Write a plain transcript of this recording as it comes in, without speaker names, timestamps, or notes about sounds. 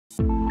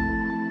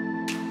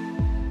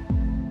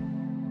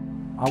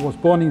I was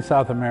born in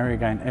South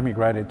America and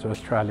emigrated to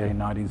Australia in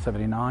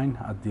 1979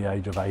 at the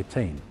age of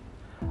 18.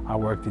 I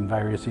worked in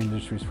various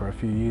industries for a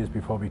few years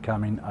before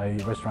becoming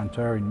a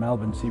restaurateur in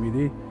Melbourne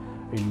CBD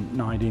in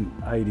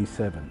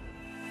 1987.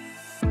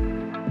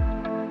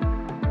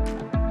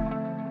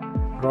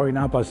 Growing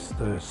up as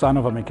the son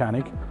of a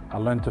mechanic, I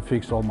learned to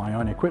fix all my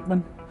own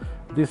equipment.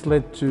 This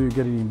led to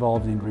getting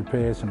involved in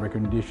repairs and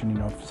reconditioning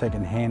of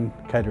second-hand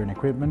catering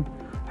equipment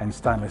and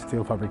stainless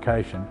steel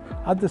fabrication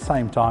at the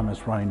same time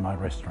as running my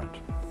restaurant.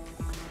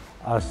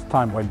 As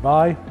time went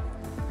by,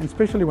 and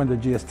especially when the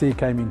GST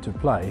came into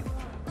play,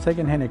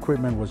 second-hand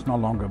equipment was no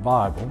longer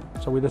viable,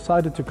 so we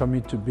decided to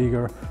commit to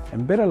bigger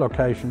and better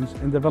locations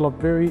and develop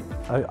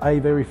a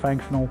very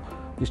functional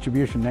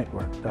distribution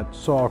network that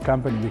saw our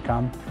company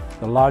become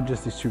the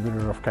largest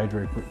distributor of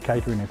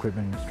catering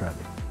equipment in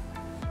Australia.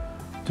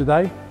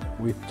 Today,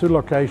 with 2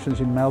 locations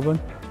in Melbourne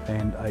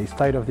and a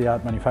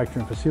state-of-the-art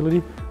manufacturing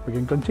facility, we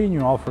can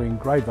continue offering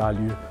great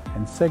value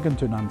and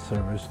second-to-none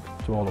service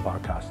to all of our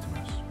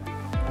customers.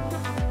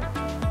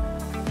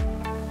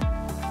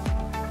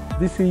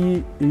 This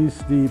is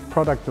the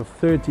product of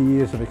 30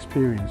 years of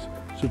experience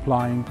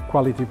supplying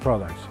quality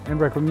products and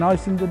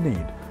recognizing the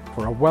need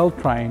for a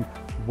well-trained,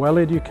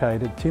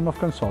 well-educated team of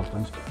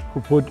consultants who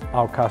put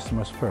our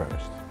customers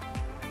first.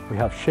 We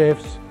have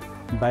chefs,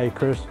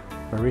 bakers,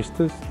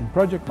 baristas and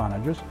project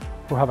managers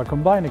who have a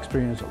combined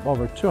experience of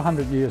over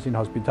 200 years in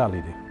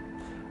hospitality.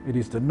 It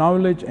is the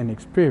knowledge and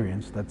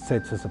experience that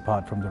sets us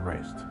apart from the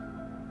rest.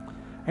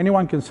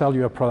 Anyone can sell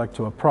you a product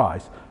to a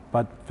price,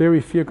 but very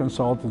few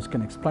consultants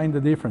can explain the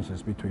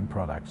differences between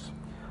products.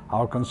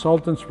 Our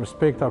consultants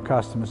respect our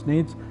customers'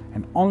 needs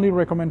and only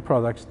recommend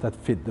products that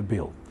fit the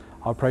bill.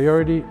 Our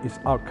priority is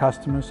our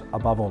customers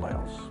above all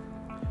else.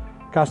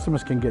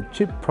 Customers can get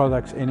cheap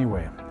products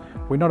anywhere.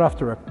 We're not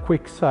after a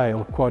quick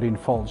sale quoting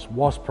false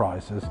was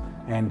prices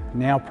and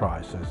now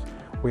prices.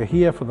 We're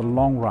here for the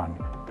long run,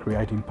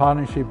 creating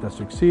partnerships that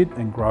succeed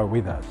and grow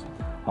with us.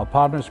 Our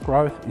partners'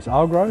 growth is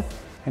our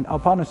growth, and our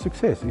partners'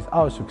 success is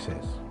our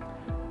success.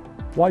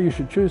 Why you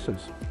should choose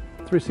us?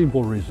 3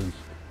 simple reasons.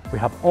 We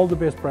have all the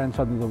best brands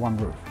under the one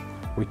roof.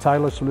 We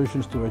tailor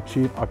solutions to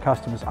achieve our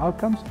customers'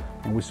 outcomes,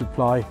 and we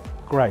supply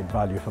great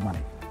value for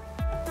money.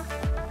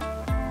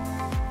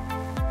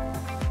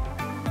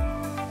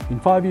 In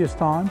 5 years'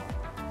 time,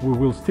 we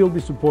will still be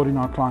supporting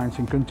our clients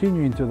and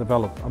continuing to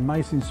develop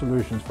amazing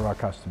solutions for our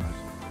customers.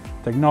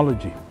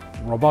 Technology,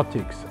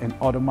 robotics and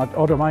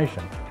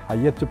automation are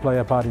yet to play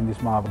a part in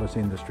this marvelous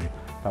industry,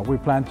 but we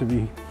plan to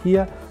be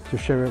here to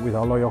share it with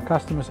our loyal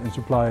customers and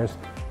suppliers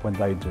when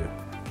they do.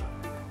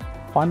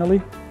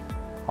 Finally,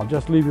 I'll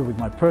just leave you with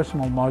my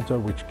personal motto,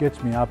 which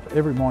gets me up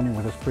every morning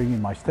with a spring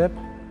in my step.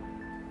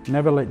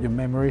 Never let your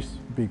memories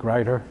be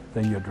greater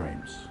than your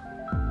dreams.